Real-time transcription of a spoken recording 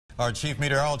Our Chief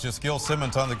Meteorologist Gil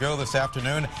Simmons on the go this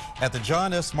afternoon at the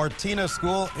John S. Martinez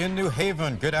School in New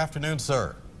Haven. Good afternoon,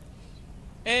 sir.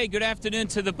 Hey, good afternoon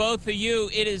to the both of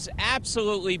you. It is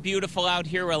absolutely beautiful out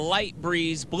here. A light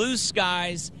breeze, blue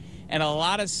skies, and a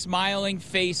lot of smiling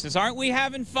faces. Aren't we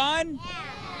having fun? Yeah.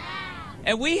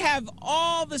 And we have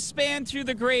all the span through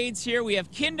the grades here. We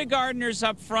have kindergartners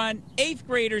up front, 8th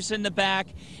graders in the back,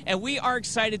 and we are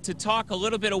excited to talk a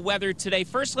little bit of weather today.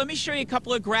 First, let me show you a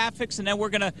couple of graphics, and then we're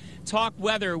going to talk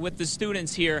weather with the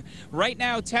students here. Right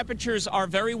now, temperatures are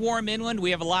very warm inland. We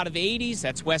have a lot of 80s.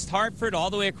 That's West Hartford, all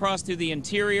the way across through the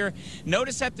interior.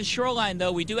 Notice at the shoreline,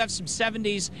 though, we do have some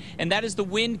 70s, and that is the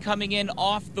wind coming in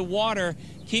off the water,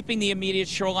 keeping the immediate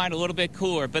shoreline a little bit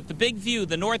cooler. But the big view,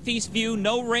 the northeast view,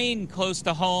 no rain close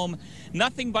to home.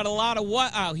 Nothing but a lot of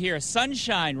what out here?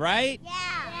 Sunshine, right?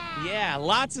 Yeah,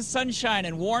 lots of sunshine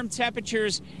and warm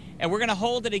temperatures. And we're going to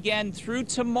hold it again through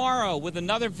tomorrow with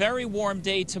another very warm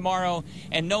day tomorrow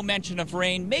and no mention of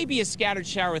rain. Maybe a scattered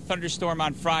shower or thunderstorm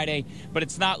on Friday, but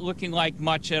it's not looking like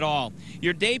much at all.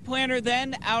 Your day planner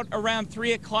then out around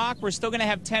 3 o'clock. We're still going to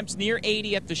have temps near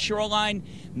 80 at the shoreline,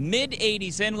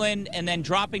 mid-80s inland, and then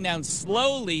dropping down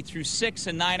slowly through 6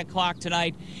 and 9 o'clock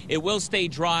tonight. It will stay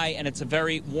dry, and it's a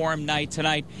very warm night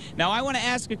tonight. Now, I want to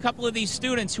ask a couple of these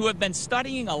students who have been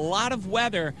studying a lot of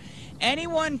weather.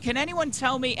 Can anyone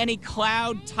tell me any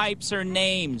cloud types or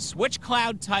names? Which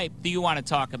cloud type do you want to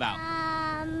talk about?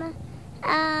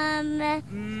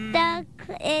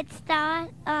 It's the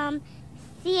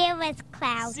cirrus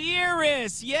cloud.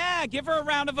 Cirrus, yeah, give her a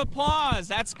round of applause.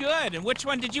 That's good. And which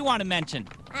one did you want to mention?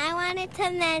 I wanted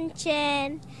to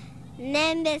mention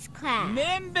Nimbus cloud.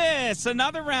 Nimbus,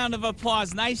 another round of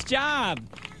applause. Nice job.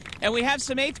 And we have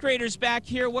some 8th graders back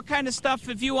here. What kind of stuff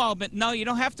have you all been? No, you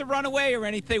don't have to run away or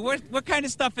anything. What kind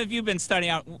of stuff have you been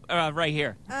studying out right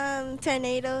here?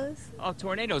 Tornadoes. Oh,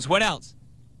 tornadoes. What else?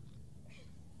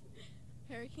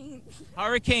 Hurricanes.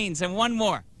 Hurricanes. And one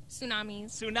more.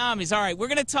 Tsunamis. Tsunamis. All right, we're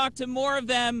going to talk to more of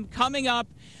them coming up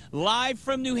live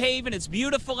from New Haven. It's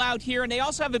beautiful out here, and they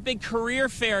also have a big career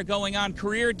fair going on,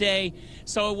 Career Day,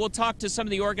 so we'll talk to some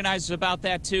of the organizers about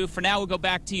that, too. For now, we'll go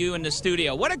back to you in the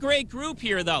studio. What a great group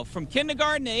here, though, from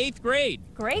kindergarten to 8th grade.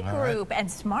 Great group,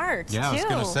 and smart, Yeah, too. I was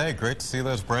going to say, great to see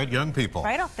those bright young people.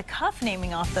 Right off the cuff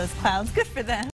naming off those clouds. Good for them.